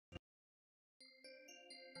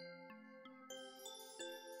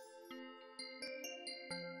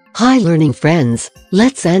Hi learning friends,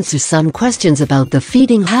 let's answer some questions about the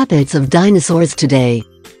feeding habits of dinosaurs today.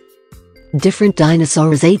 Different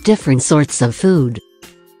dinosaurs ate different sorts of food.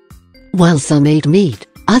 While some ate meat,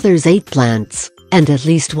 others ate plants, and at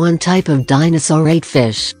least one type of dinosaur ate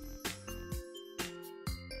fish.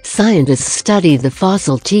 Scientists studied the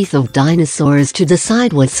fossil teeth of dinosaurs to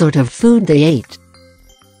decide what sort of food they ate.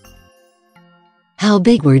 How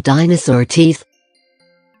big were dinosaur teeth?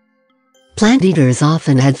 Plant eaters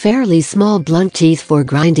often had fairly small blunt teeth for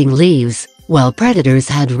grinding leaves, while predators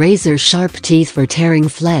had razor-sharp teeth for tearing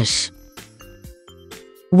flesh.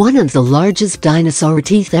 One of the largest dinosaur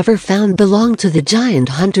teeth ever found belonged to the giant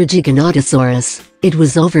hunter Giganotosaurus. It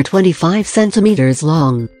was over 25 centimeters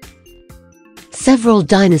long. Several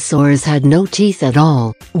dinosaurs had no teeth at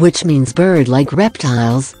all, which means bird-like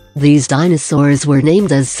reptiles. These dinosaurs were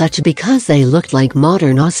named as such because they looked like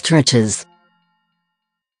modern ostriches.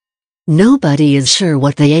 Nobody is sure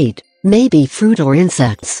what they ate, maybe fruit or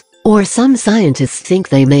insects, or some scientists think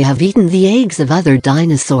they may have eaten the eggs of other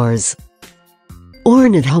dinosaurs.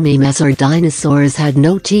 Ornithomimosaur dinosaurs had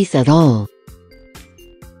no teeth at all.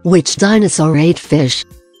 Which dinosaur ate fish?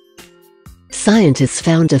 Scientists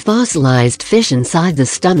found a fossilized fish inside the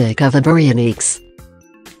stomach of a Baryonyx.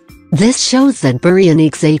 This shows that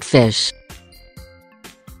Baryonyx ate fish.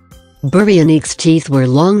 Baryonyx teeth were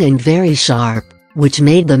long and very sharp, which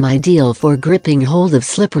made them ideal for gripping hold of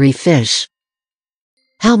slippery fish.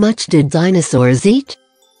 How much did dinosaurs eat?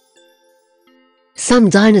 Some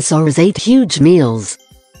dinosaurs ate huge meals.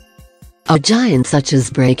 A giant such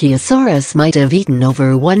as Brachiosaurus might have eaten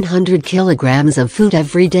over 100 kilograms of food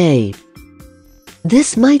every day.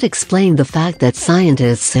 This might explain the fact that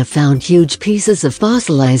scientists have found huge pieces of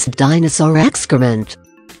fossilized dinosaur excrement.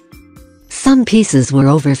 Some pieces were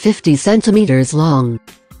over 50 centimeters long.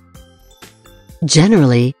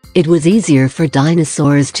 Generally, it was easier for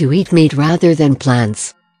dinosaurs to eat meat rather than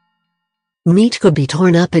plants. Meat could be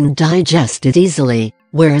torn up and digested easily,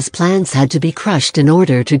 whereas plants had to be crushed in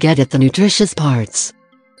order to get at the nutritious parts.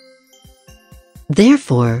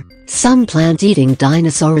 Therefore, some plant-eating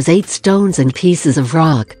dinosaurs ate stones and pieces of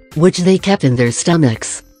rock, which they kept in their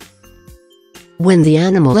stomachs. When the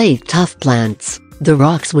animal ate tough plants, the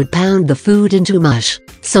rocks would pound the food into mush,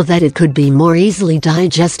 so that it could be more easily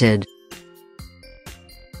digested.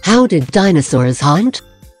 How did dinosaurs hunt?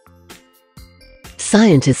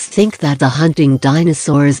 Scientists think that the hunting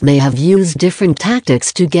dinosaurs may have used different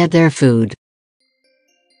tactics to get their food.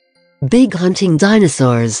 Big hunting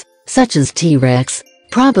dinosaurs, such as T-Rex,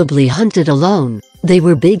 probably hunted alone. They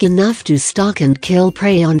were big enough to stalk and kill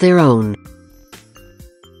prey on their own.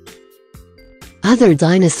 Other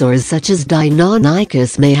dinosaurs such as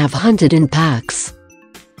Deinonychus may have hunted in packs.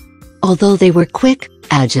 Although they were quick,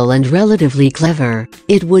 agile and relatively clever,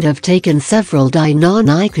 it would have taken several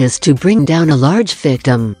Deinonychus to bring down a large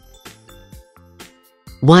victim.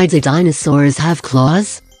 Why did dinosaurs have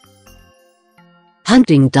claws?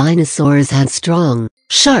 Hunting dinosaurs had strong,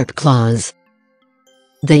 sharp claws.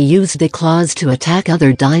 They used the claws to attack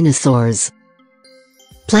other dinosaurs.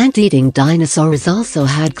 Plant-eating dinosaurs also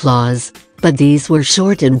had claws, but these were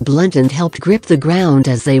short and blunt and helped grip the ground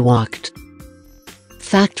as they walked.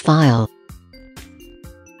 Fact file: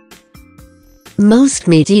 most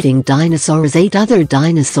meat-eating dinosaurs ate other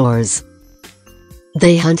dinosaurs.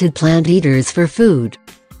 They hunted plant eaters for food.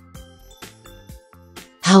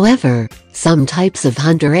 However, some types of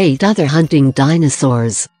hunter ate other hunting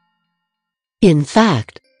dinosaurs. In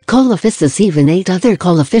fact, Colaphysis even ate other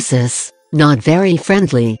Colaphysis, not very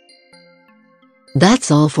friendly. That's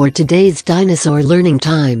all for today's dinosaur learning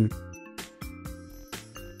time.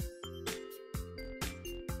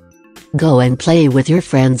 Go and play with your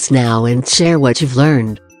friends now and share what you've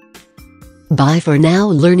learned. Bye for now,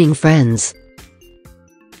 learning friends.